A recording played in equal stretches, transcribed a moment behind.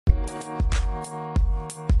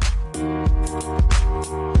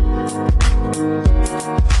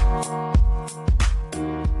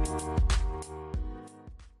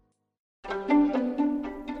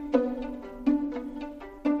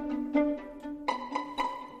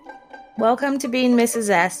Welcome to Being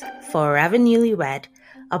Mrs. S, Forever Newlywed,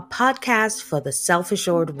 a podcast for the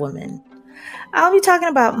self-assured woman. I'll be talking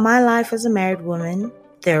about my life as a married woman.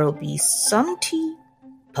 There will be some tea,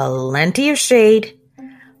 plenty of shade,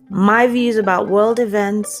 my views about world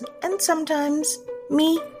events, and sometimes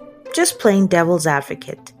me just playing devil's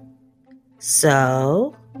advocate.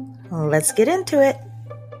 So, let's get into it.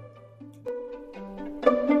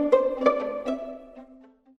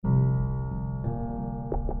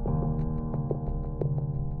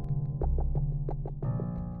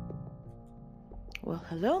 Well,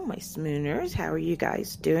 hello, my Smooners. How are you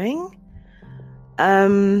guys doing?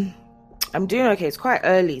 I'm doing okay. It's quite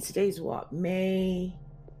early. Today's what? May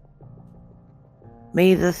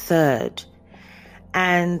the 3rd.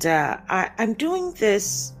 And I'm doing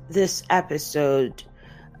this episode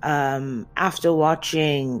after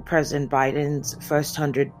watching President Biden's first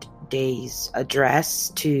 100 days address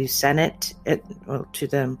to Senate,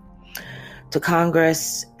 to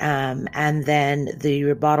Congress, and then the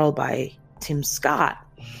rebuttal by Tim Scott.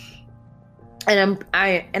 And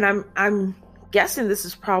I'm guessing this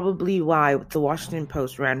is probably why the Washington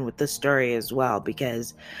Post ran with the story as well,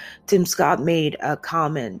 because Tim Scott made a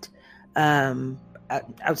comment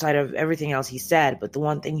outside of everything else he said, but the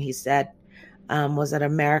one thing he said was that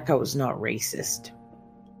America was not racist.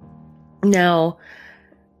 Now,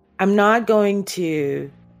 I'm not going to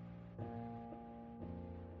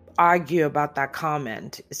argue about that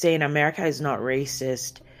comment, saying America is not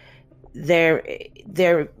racist.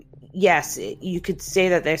 Yes, you could say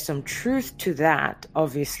that there's some truth to that,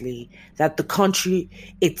 obviously, that the country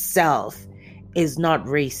itself is not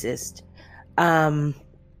racist.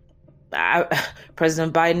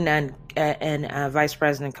 President Biden and Vice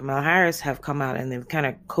President Kamala Harris have come out and they've kind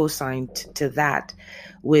of co-signed to that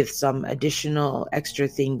with some additional extra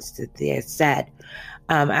things that they have said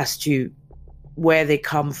as to where they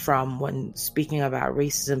come from when speaking about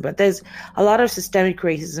racism. But there's a lot of systemic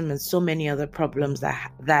racism and so many other problems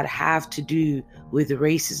that have to do with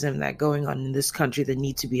racism that going on in this country that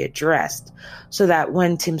need to be addressed, so that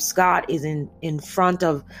when Tim Scott is in front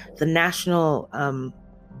of the national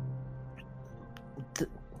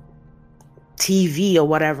TV or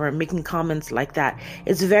whatever, making comments like that,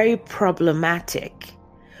 it's very problematic,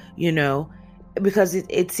 because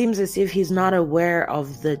it seems as if he's not aware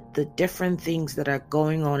of the different things that are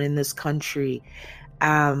going on in this country,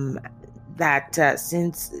 that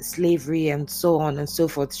since slavery and so on and so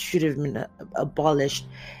forth should have been abolished,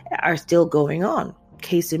 are still going on.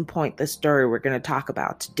 Case in point, the story we're going to talk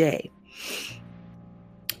about today.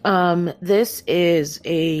 This is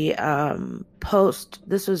a post.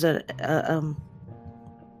 This was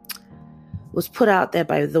was put out there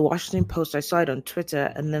by the Washington Post. I saw it on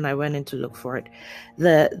Twitter and then I went in to look for it.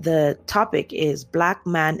 The topic is Black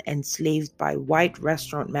man enslaved by white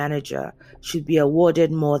restaurant manager should be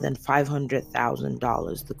awarded more than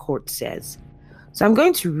 $500,000, the court says. So I'm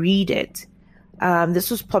going to read it.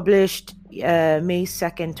 This was published May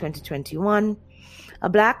 2nd, 2021. A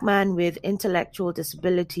Black man with intellectual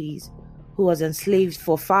disabilities who was enslaved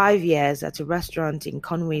for 5 years at a restaurant in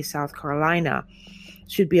Conway, South Carolina,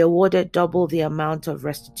 should be awarded double the amount of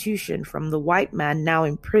restitution from the white man now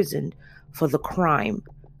imprisoned for the crime,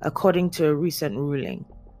 according to a recent ruling.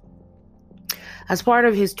 As part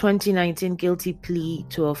of his 2019 guilty plea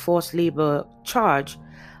to a forced labor charge,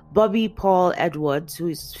 Bobby Paul Edwards, who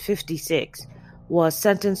is 56, was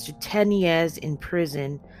sentenced to 10 years in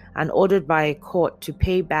prison and ordered by a court to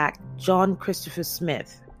pay back John Christopher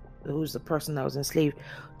Smith, who's the person that was enslaved,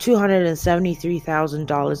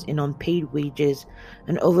 $273,000 in unpaid wages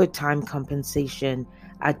and overtime compensation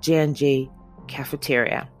at J&J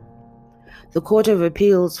Cafeteria. The Court of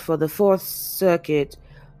Appeals for the Fourth Circuit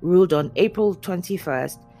ruled on April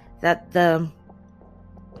 21st that the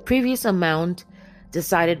previous amount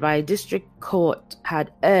decided by a district court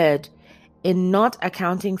had erred in not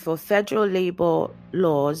accounting for federal labor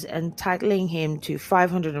laws entitling him to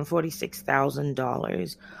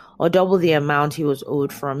 $546,000, or double the amount he was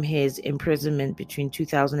owed from his imprisonment between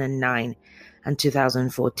 2009 and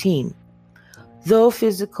 2014. Through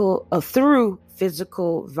physical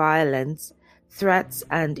violence, threats,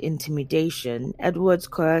 and intimidation, Edwards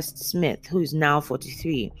coerced Smith, who is now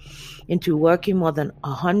 43, into working more than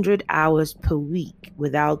 100 hours per week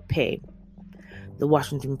without pay, the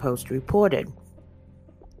Washington Post reported.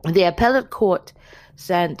 The appellate court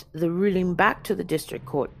sent the ruling back to the district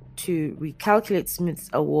court to recalculate Smith's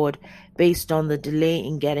award based on the delay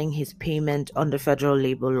in getting his payment under federal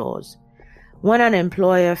labor laws. when an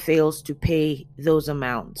employer fails to pay those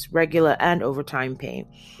amounts, regular and overtime pay,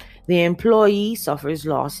 the employee suffers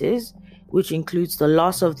losses, which includes the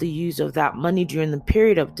loss of the use of that money during the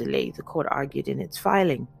period of delay, the court argued in its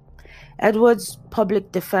filing. Edwards'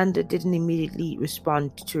 public defender didn't immediately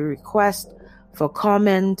respond to a request for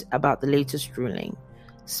comment about the latest ruling.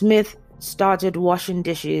 Smith started washing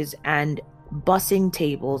dishes and bussing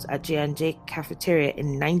tables at J&J Cafeteria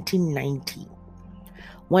in 1990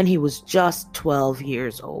 when he was just 12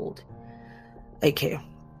 years old. Okay.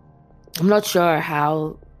 I'm not sure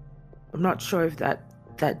if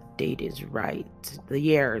that date is right, the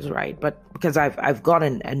year is right, but because I've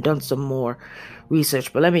gone and done some more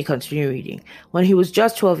research, but let me continue reading. When he was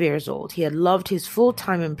just 12 years old, he had loved his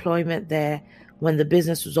full-time employment there when the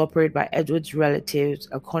business was operated by Edwards' relatives,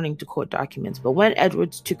 according to court documents. But when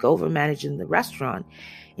Edwards took over managing the restaurant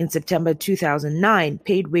in September 2009,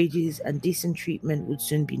 paid wages and decent treatment would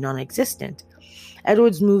soon be non-existent.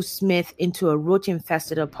 Edwards moved Smith into a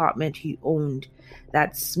roach-infested apartment he owned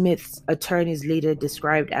that Smith's attorneys later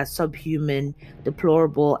described as subhuman,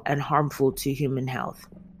 deplorable, and harmful to human health.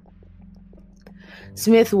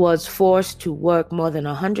 Smith was forced to work more than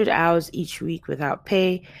 100 hours each week without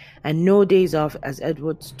pay and no days off, as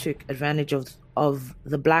Edwards took advantage of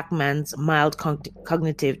the black man's mild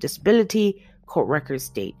cognitive disability, court records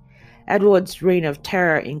state. Edwards' reign of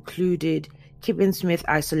terror included keeping Smith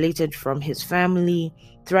isolated from his family,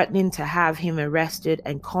 threatening to have him arrested,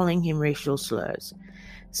 and calling him racial slurs.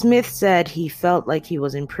 Smith said he felt like he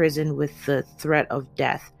was in prison with the threat of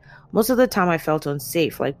death. Most of the time I felt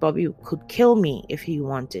unsafe, like Bobby could kill me if he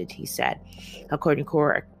wanted, he said, according to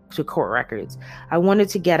court records. I wanted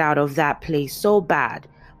to get out of that place so bad,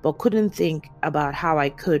 but couldn't think about how I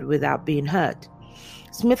could without being hurt.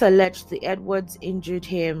 Smith alleged that Edwards injured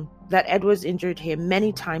him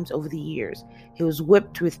many times over the years. He was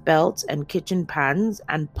whipped with belts and kitchen pans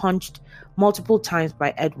and punched multiple times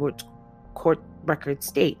by Edwards, court records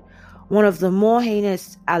state. One of the more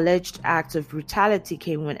heinous alleged acts of brutality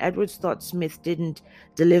came when Edwards thought Smith didn't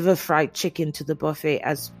deliver fried chicken to the buffet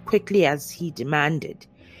as quickly as he demanded.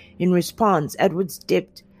 In response, Edwards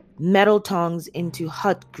dipped metal tongs into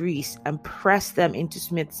hot grease and pressed them into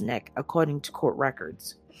Smith's neck, according to court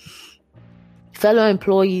records. Fellow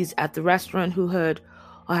employees at the restaurant who heard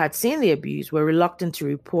or had seen the abuse were reluctant to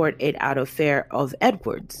report it out of fear of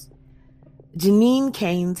Edwards. Janine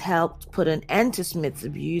Keynes helped put an end to Smith's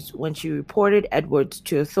abuse when she reported Edwards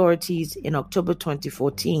to authorities in October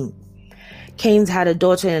 2014. Keynes had a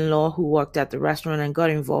daughter-in-law who worked at the restaurant and got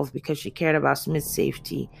involved because she cared about Smith's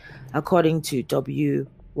safety, according to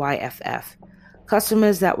WYFF.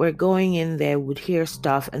 Customers that were going in there would hear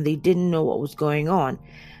stuff and they didn't know what was going on,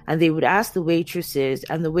 and they would ask the waitresses,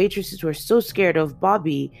 and the waitresses were so scared of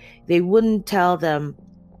Bobby, they wouldn't tell them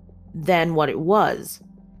then what it was.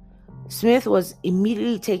 Smith was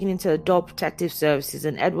immediately taken into Adult Protective Services,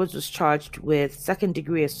 and Edwards was charged with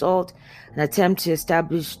second-degree assault, an attempt to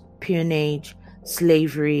establish peonage,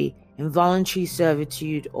 slavery, involuntary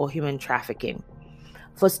servitude, or human trafficking.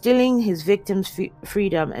 For stealing his victims'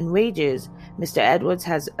 freedom and wages, Mr. Edwards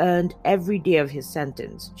has earned every day of his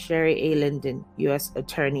sentence, Sherry A. Linden, U.S.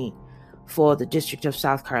 Attorney for the District of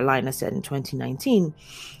South Carolina, said in 2019.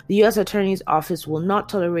 The U.S. Attorney's Office will not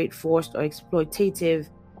tolerate forced or exploitative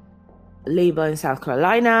labor in South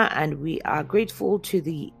Carolina, and we are grateful to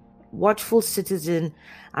the watchful citizen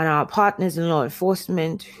and our partners in law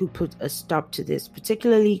enforcement who put a stop to this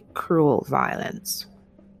particularly cruel violence.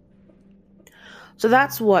 So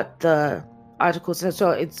that's what the article says.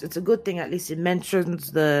 So it's a good thing, at least it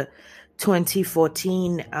mentions the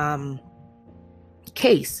 2014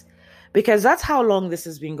 case, because that's how long this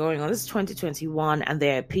has been going on. This is 2021, and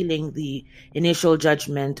they're appealing the initial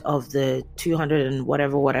judgment of the 200 and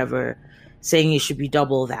whatever, saying it should be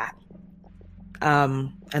double that.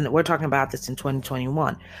 And we're talking about this in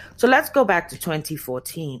 2021. So let's go back to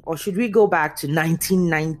 2014, or should we go back to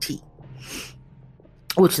 1990,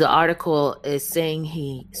 which the article is saying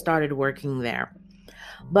he started working there.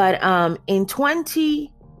 But in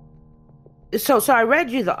 20, so I read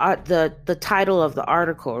you the title of the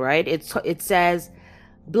article, right? It says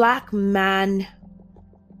Black man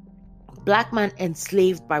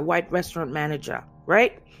enslaved by white restaurant manager,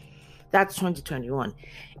 right? That's 2021.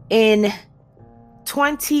 In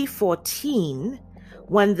 2014,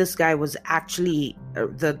 when this guy was actually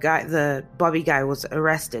the Bobby guy was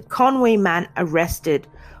arrested, Conway man arrested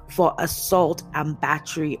for assault and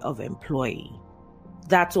battery of employee.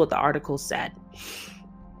 That's what the article said.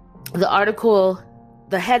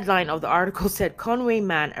 The headline of the article said Conway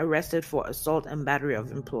man arrested for assault and battery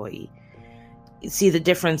of employee. You see the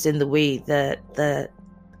difference in the way the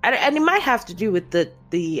and it might have to do with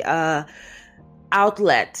the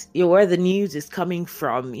outlet, where the news is coming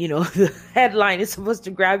from. The headline is supposed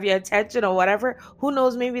to grab your attention or whatever. Who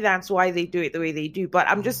knows? Maybe that's why they do it the way they do. But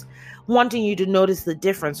I'm just wanting you to notice the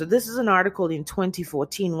difference. So this is an article in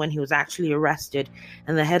 2014 when he was actually arrested,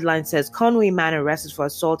 and the headline says Conway man arrested for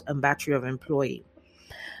assault and battery of employee.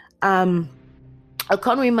 A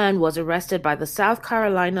Conway man was arrested by the South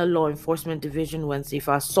Carolina Law Enforcement Division Wednesday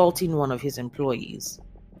for assaulting one of his employees.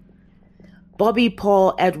 Bobby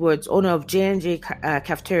Paul Edwards, owner of J&J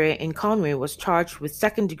Cafeteria in Conway, was charged with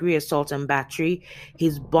second-degree assault and battery.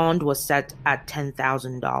 His bond was set at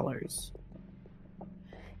 $10,000.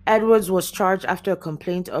 Edwards was charged after a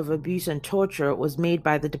complaint of abuse and torture was made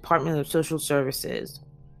by the Department of Social Services.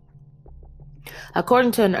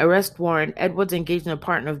 According to an arrest warrant, Edwards engaged in a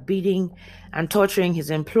pattern of beating and torturing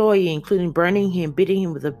his employee, including burning him, beating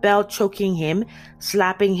him with a belt, choking him,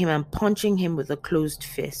 slapping him, and punching him with a closed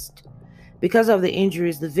fist. Because of the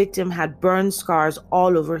injuries, the victim had burn scars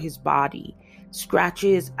all over his body,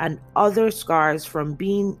 scratches, and other scars from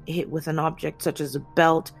being hit with an object such as a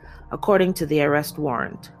belt, according to the arrest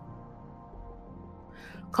warrant.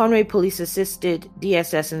 Conway police assisted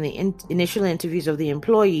DSS in the initial interviews of the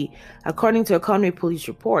employee. According to a Conway police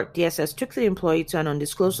report, DSS took the employee to an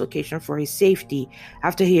undisclosed location for his safety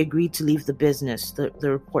after he agreed to leave the business, the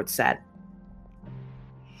report said.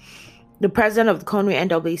 The president of the Conway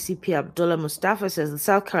NAACP, Abdullah Mustafa, says the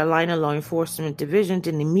South Carolina Law Enforcement Division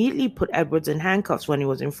didn't immediately put Edwards in handcuffs when he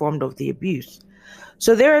was informed of the abuse.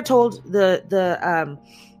 So they were told, the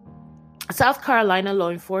South Carolina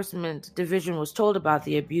Law Enforcement Division was told about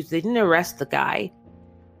the abuse. They didn't arrest the guy.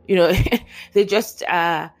 They just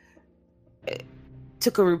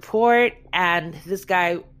took a report, and this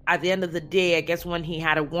guy, at the end of the day, I guess when he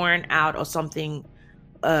had a warrant out or something,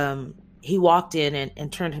 he walked in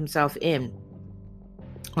and turned himself in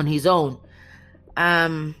on his own.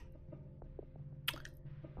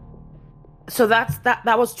 So that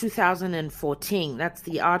was 2014. That's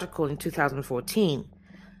the article in 2014.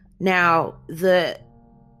 Now,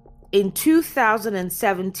 in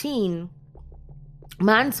 2017,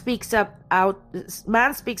 man speaks about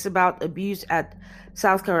abuse at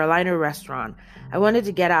South Carolina restaurant. I wanted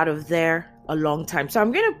to get out of there a long time. So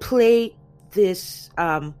I'm going to play this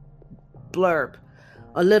blurb,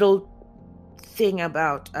 a little thing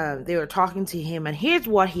about they were talking to him, and here's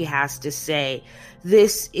what he has to say.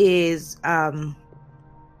 This is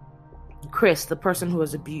Chris, the person who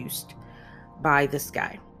was abused by this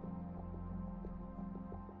guy.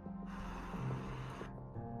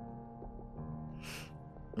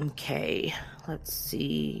 Okay, let's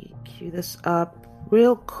see. Cue this up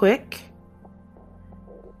real quick.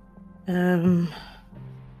 I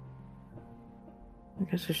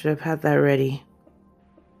guess I should have had that ready.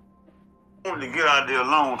 I wanted to get out there a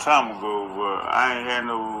long time ago, but I ain't had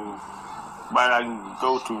nobody I can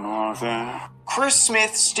go to, you know what I'm saying? Chris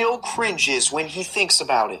Smith still cringes when he thinks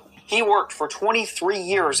about it. He worked for 23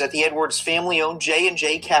 years at the Edwards family-owned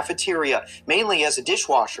J&J Cafeteria, mainly as a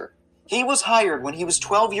dishwasher. He was hired when he was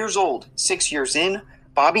 12 years old. 6 years in,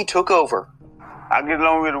 Bobby took over. I get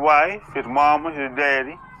along with his wife, his mama, his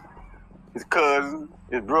daddy, his cousin,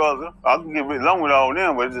 his brother. I can get along with all of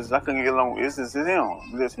them, but I couldn't get along with it's just him.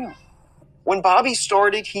 It's him. When Bobby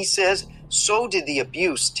started, he says, so did the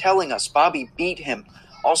abuse, telling us Bobby beat him,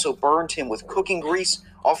 also burned him with cooking grease,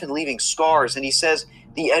 often leaving scars, and he says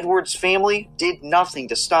the Edwards family did nothing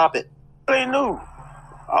to stop it. They knew.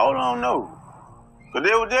 I don't know. Because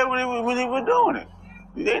they were there when he was doing it.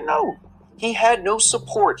 They know. He had no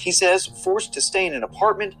support, he says, forced to stay in an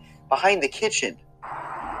apartment behind the kitchen.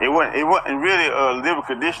 It wasn't really a living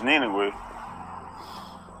condition anyway.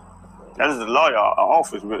 That is a lawyer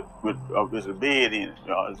office with there's a bed in it.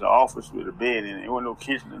 It's an office with a bed in it. There wasn't no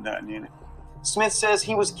kitchen or nothing in it. Smith says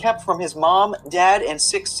he was kept from his mom, dad, and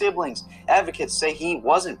 6 siblings. Advocates say he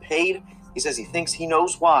wasn't paid. He says he thinks he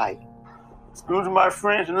knows why. Excuse my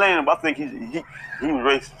French and language, but I think he was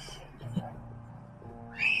racist.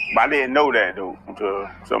 But I didn't know that though until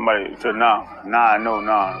now. Now I know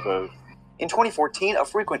now. Cause in 2014, a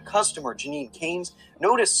frequent customer, Janine Keynes,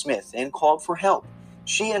 noticed Smith and called for help.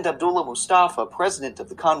 She and Abdullah Mustafa, president of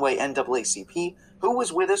the Conway NAACP, who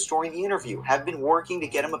was with us during the interview, have been working to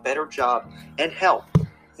get him a better job and help.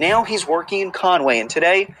 Now he's working in Conway, and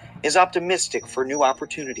today is optimistic for new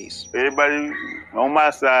opportunities. Everybody on my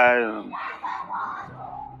side,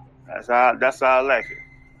 that's how I like it.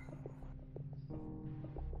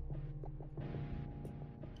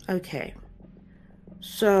 Okay,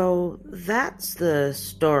 so that's the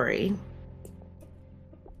story.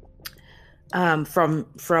 From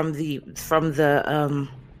the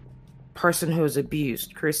person who was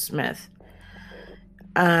abused, Chris Smith.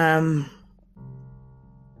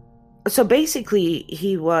 So basically,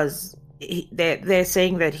 they're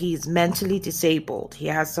saying that he's mentally disabled. He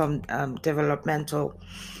has some developmental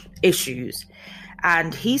issues.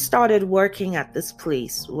 And he started working at this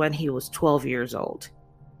place when he was 12 years old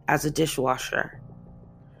as a dishwasher.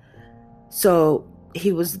 So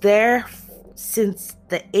he was there since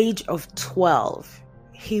the age of 12.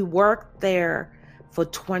 He worked there for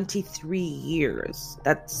 23 years.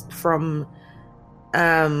 That's from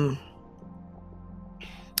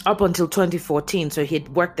up until 2014. So he had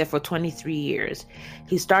worked there for 23 years.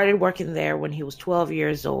 He started working there when he was 12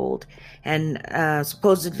 years old. And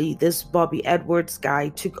supposedly this Bobby Edwards guy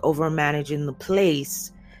took over managing the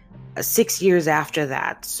place 6 years after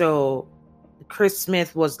that. So Chris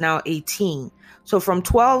Smith was now 18. So from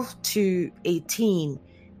 12 to 18,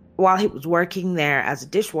 while he was working there as a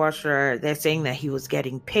dishwasher, they're saying that he was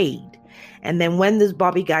getting paid. And then when this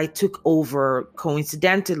Bobby guy took over,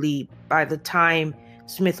 coincidentally, by the time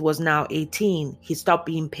Smith was now 18, he stopped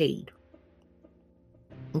being paid.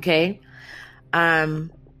 Okay?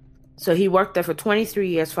 So he worked there for 23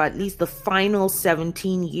 years. For at least the final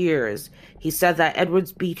 17 years, he said that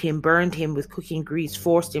Edwards beat him, burned him with cooking grease,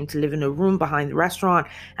 forced him to live in a room behind the restaurant,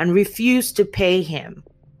 and refused to pay him.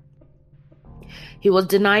 He was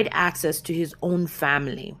denied access to his own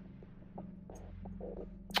family.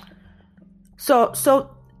 So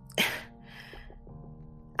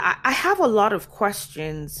I have a lot of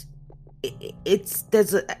questions. When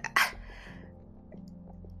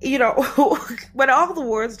all the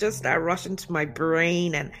words just start rushing to my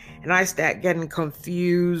brain and I start getting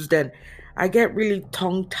confused and I get really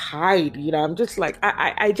tongue-tied, I'm just like,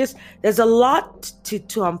 there's a lot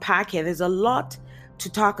to unpack here. There's a lot to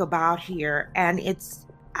talk about here. And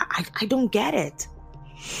I don't get it.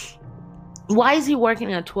 Why is he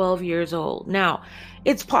working at 12 years old? Now,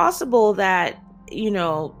 it's possible that,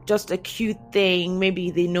 just a cute thing.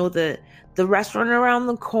 Maybe they know the restaurant around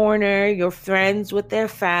the corner, you're friends with their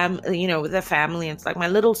family, with their family. It's like, my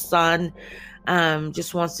little son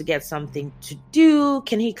just wants to get something to do.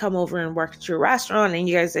 Can he come over and work at your restaurant? And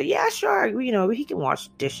you guys say, yeah, sure. He can wash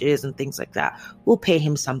dishes and things like that. We'll pay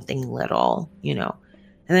him something little, and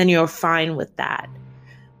then you're fine with that.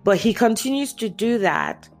 But he continues to do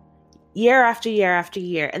that year after year after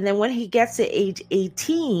year. And then when he gets to age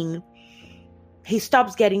 18, he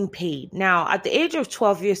stops getting paid. Now, at the age of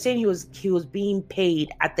 12, you're saying he was being paid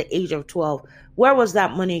at the age of 12. Where was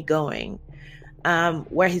that money going?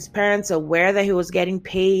 Were his parents aware that he was getting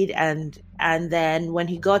paid? And then when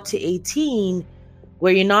he got to 18,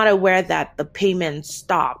 were you not aware that the payment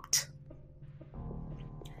stopped?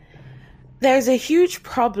 There's a huge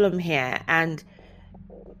problem here. And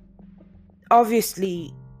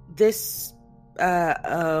obviously, this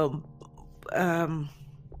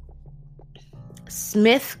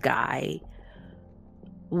Smith guy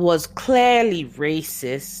was clearly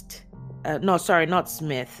racist. Not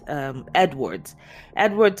Smith. Edwards.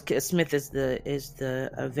 Smith is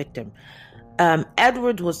the victim.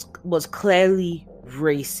 Edwards was clearly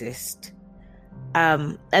racist.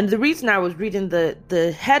 And the reason I was reading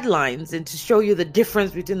the headlines and to show you the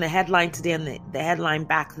difference between the headline today and the headline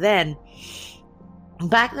back then.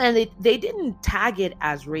 Back then, they didn't tag it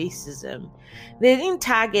as racism. They didn't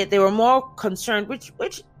tag it. They were more concerned, which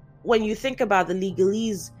when you think about the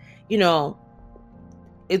legalese,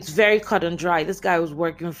 it's very cut and dry. This guy was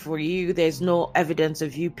working for you. There's no evidence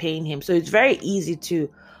of you paying him. So it's very easy to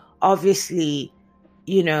obviously,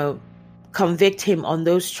 convict him on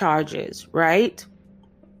those charges, right?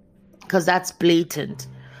 Because that's blatant.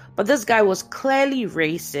 But this guy was clearly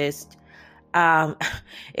racist.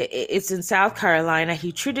 It's in South Carolina.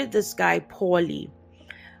 He treated this guy poorly.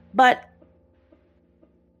 But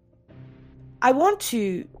I want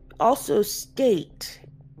to also state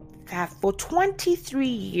that for 23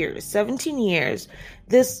 years, 17 years,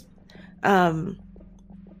 this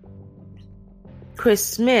Chris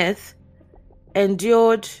Smith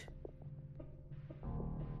endured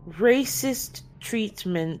racist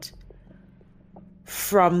treatment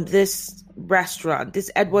from this restaurant,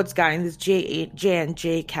 this Edwards guy in this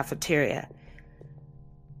J&J cafeteria.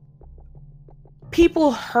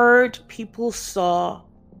 People heard, people saw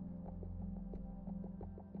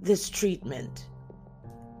this treatment.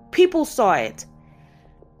 People saw it.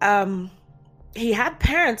 He had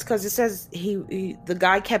parents, because it says the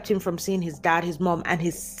guy kept him from seeing his dad, his mom, and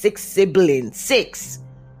his 6 siblings. 6.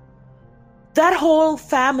 That whole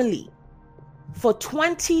family for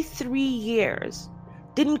 23 years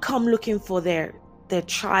didn't come looking for their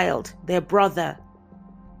child, their brother,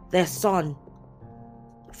 their son.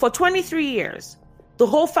 For 23 years. The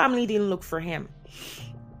whole family didn't look for him.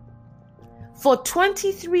 For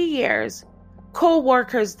 23 years,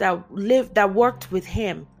 co-workers that worked with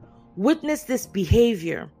him witnessed this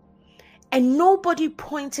behavior, and nobody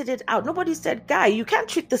pointed it out. Nobody said, "Guy, you can't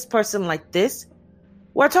treat this person like this."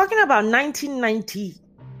 We're talking about 1990.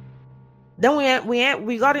 Then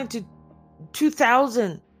we got into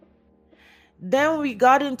 2000. Then we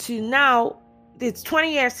got into now. It's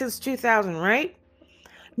 20 years since 2000, right?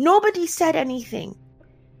 Nobody said anything.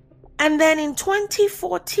 And then in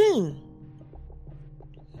 2014,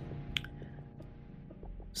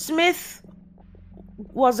 Smith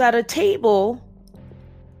was at a table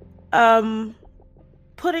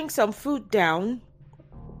putting some food down.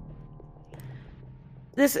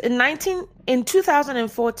 In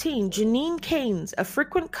 2014, Janine Keynes, a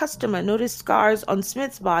frequent customer, noticed scars on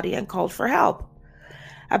Smith's body and called for help.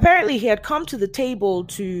 Apparently, he had come to the table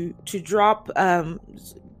to drop, to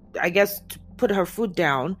put her food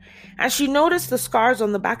down, and she noticed the scars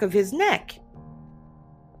on the back of his neck.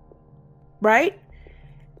 Right?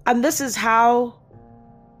 And this is how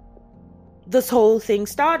this whole thing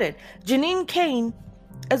started. Janine Keynes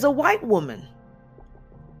is a white woman.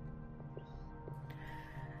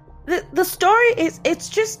 The story is, it's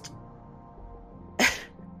just,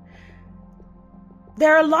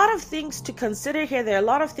 there are a lot of things to consider here. There are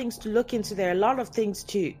a lot of things to look into. There are a lot of things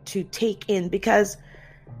to take in, because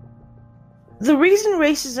the reason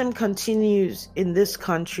racism continues in this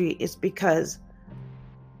country is because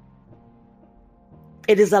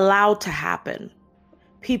it is allowed to happen.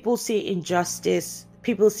 People see injustice.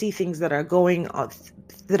 People see things that are going on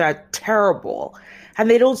that are terrible,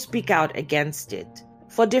 and they don't speak out against it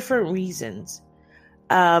for different reasons.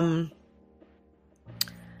 I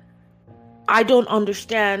don't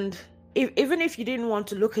understand, even if you didn't want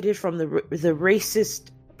to look at it from the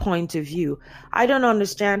racist point of view, I don't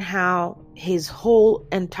understand how his whole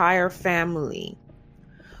entire family,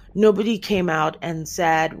 nobody came out and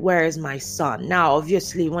said, "Where is my son?" Now,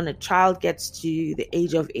 obviously, when a child gets to the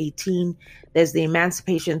age of 18, there's the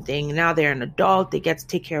emancipation thing. Now they're an adult, they get to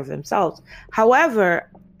take care of themselves. However,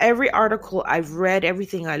 every article I've read,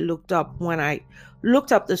 everything I looked up when I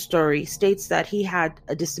looked up the story states that he had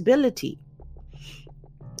a disability.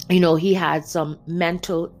 He had some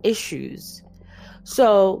mental issues.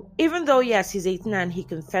 So even though, yes, he's 18 and he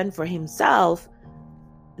can fend for himself,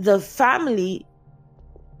 the family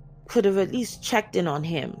could have at least checked in on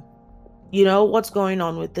him. What's going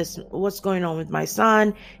on with this? What's going on with my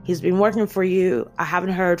son? He's been working for you. I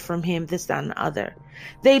haven't heard from him, this, that, and the other.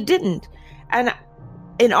 They didn't. And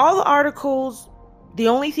in all the articles, the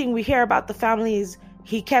only thing we hear about the family is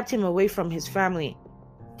he kept him away from his family.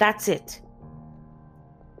 That's it.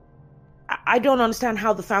 I don't understand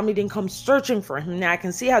how the family didn't come searching for him. Now, I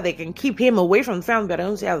can see how they can keep him away from the family, but I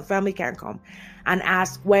don't see how the family can come and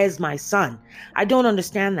ask, "Where's my son?" I don't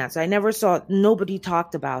understand that. So I never saw it. Nobody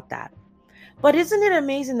talked about that. But isn't it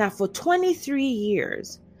amazing that for 23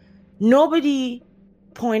 years, nobody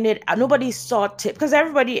sought to, because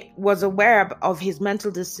everybody was aware of his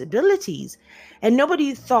mental disabilities, and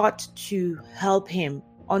nobody thought to help him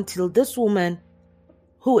until this woman,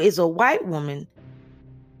 who is a white woman,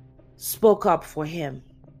 spoke up for him.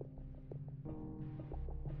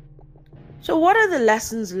 So what are the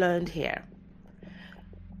lessons learned here?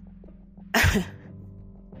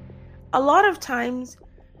 A lot of times,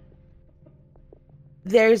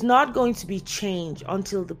 there is not going to be change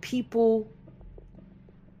until the people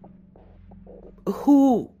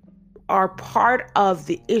who are part of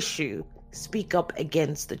the issue speak up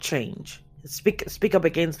against the change, speak up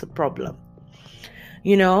against the problem.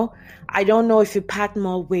 I don't know if you pat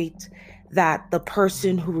more weight that the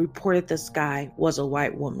person who reported this guy was a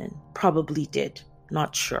white woman. Probably did.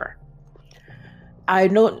 Not sure.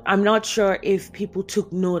 I'm not sure if people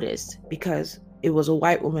took notice because it was a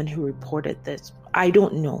white woman who reported this. I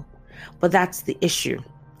don't know. But that's the issue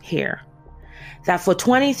here. That for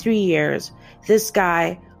 23 years, this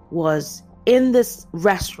guy was in this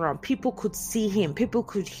restaurant. People could see him. People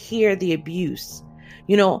could hear the abuse.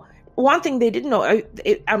 One thing they didn't know,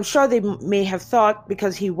 I'm sure they may have thought,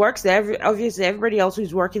 because he works there, obviously everybody else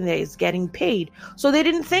who's working there is getting paid. So they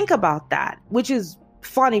didn't think about that, which is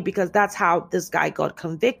funny because that's how this guy got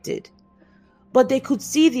convicted. But they could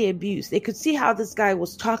see the abuse. They could see how this guy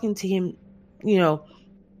was talking to him,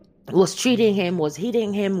 was treating him, was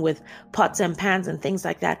hitting him with pots and pans and things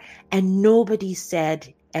like that. And nobody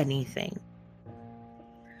said anything.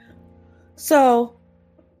 So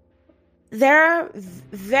there are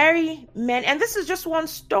very many, and this is just one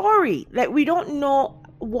story. Like, we don't know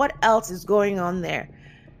what else is going on there.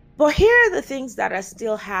 But here are the things that are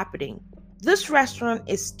still happening. this restaurant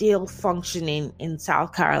is still functioning in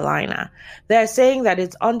South Carolina. They're saying that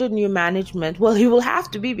it's under new management. Well, he will have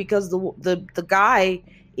to be, because the guy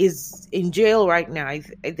is in jail right now.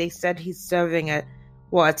 They said he's serving a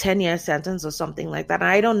 10-year sentence or something like that. And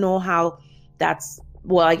I don't know how that's,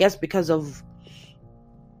 well, I guess because of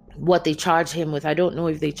what they charged him with. I don't know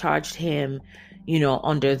if they charged him,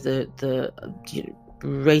 under the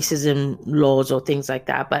racism laws or things like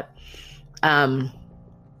that. But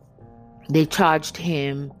they charged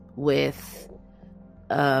him with,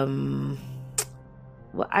 well,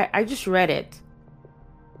 I just read it.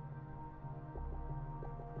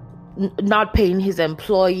 Not paying his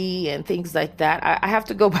employee and things like that. I have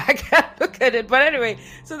to go back and look at it. But anyway,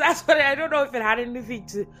 so that's what I don't know if it had anything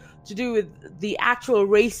to do with the actual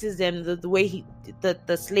racism, the way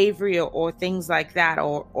the slavery or things like that,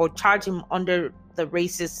 or charge him under the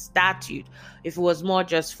racist statute. If it was more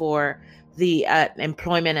just for the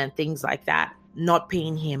employment and things like that, not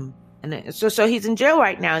paying him. And so he's in jail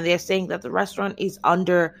right now, and they're saying that the restaurant is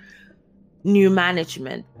under new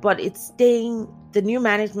management, but the new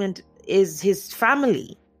management is his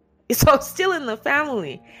family. So it's still in the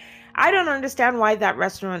family. I don't understand why that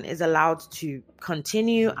restaurant is allowed to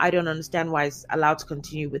continue. I don't understand why it's allowed to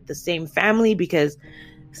continue with the same family, because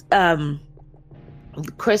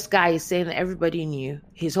Chris guy is saying that everybody knew,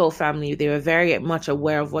 his whole family, they were very much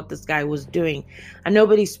aware of what this guy was doing, and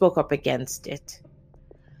nobody spoke up against it.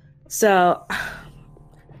 So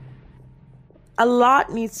a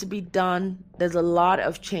lot needs to be done. There's a lot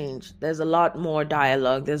of change. There's a lot more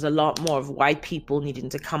dialogue. There's a lot more of white people needing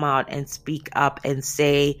to come out and speak up and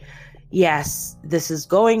say, yes, this is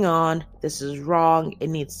going on. This is wrong. It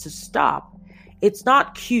needs to stop. It's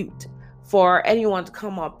not cute for anyone to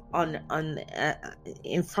come up on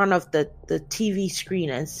in front of the TV screen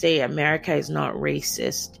and say America is not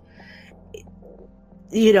racist.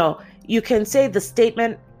 You can say the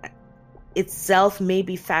statement itself may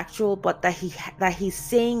be factual, but that he's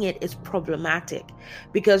saying it is problematic,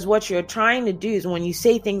 because what you're trying to do is, when you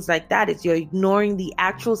say things like that, is you're ignoring the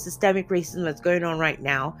actual systemic racism that's going on right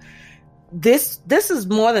now. This is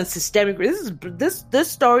more than systemic. This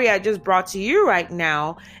story I just brought to you right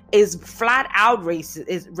now is flat out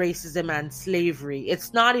racism and slavery.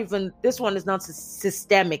 It's not even, this one is not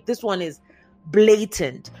systemic. This one is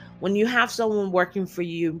blatant. When you have someone working for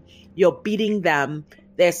you, you're beating them,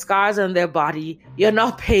 there's scars on their body, you're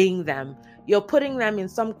not paying them, you're putting them in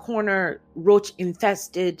some corner, roach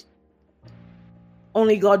infested,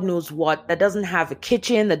 only God knows what, that doesn't have a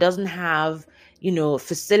kitchen, that doesn't have,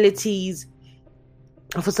 facilities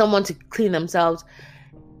for someone to clean themselves.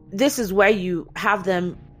 This is where you have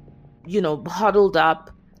them, huddled up,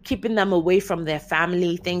 keeping them away from their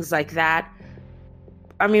family, things like that.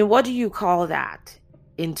 I mean, what do you call that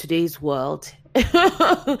in today's world?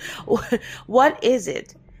 What is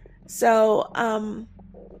it? So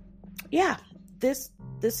this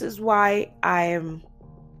is why I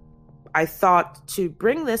thought to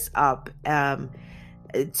bring this up,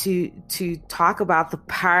 to talk about the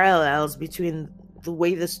parallels between the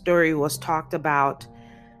way the story was talked about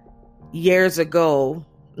years ago,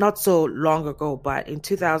 not so long ago, but in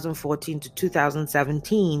 2014 to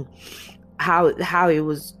 2017, how it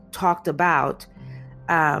was talked about,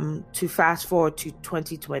 to fast forward to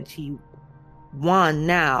 2021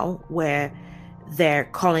 now, where they're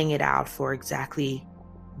calling it out for exactly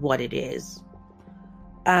what it is.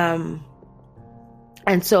 And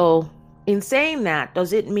so in saying that,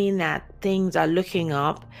 does it mean that things are looking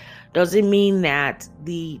up? Does it mean that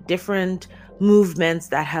the different movements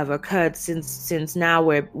that have occurred since now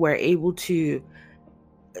we're able to,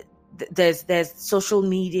 there's social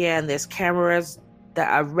media and there's cameras that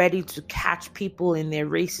are ready to catch people in their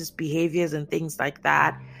racist behaviors and things like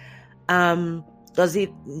that? Does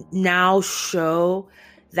it now show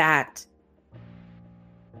that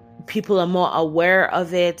people are more aware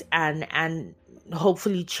of it and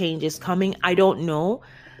hopefully change is coming? I don't know.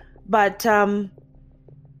 But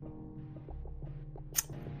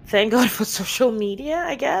thank God for social media,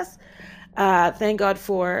 I guess. Thank God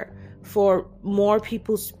for more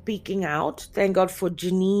people speaking out. Thank God for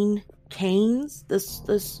Janine Keynes,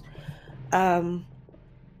 this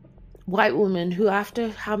white woman who, after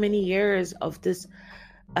how many years of this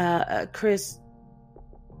Chris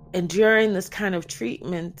enduring this kind of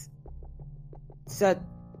treatment, said,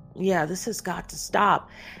 yeah, this has got to stop,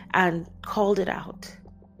 and called it out.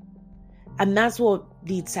 And that's what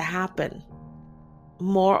needs to happen.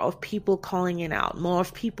 More of people calling it out, more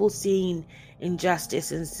of people seeing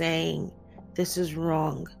injustice and saying, this is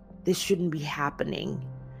wrong, this shouldn't be happening.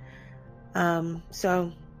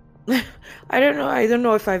 So I don't know. I don't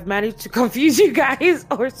know if I've managed to confuse you guys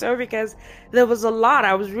or so, because there was a lot.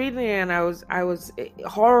 I was reading it and I was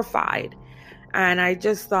horrified, and I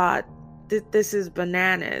just thought this is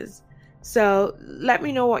bananas. So let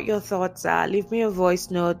me know what your thoughts are. Leave me a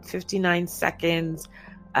voice note, 59 seconds.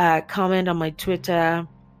 Comment on my Twitter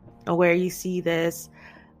or where you see this,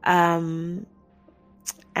 and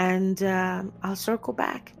I'll circle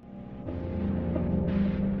back.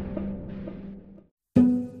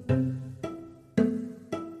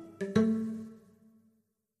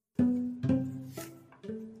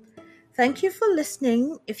 Thank you for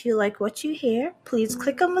listening. If you like what you hear, please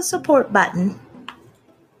click on the support button.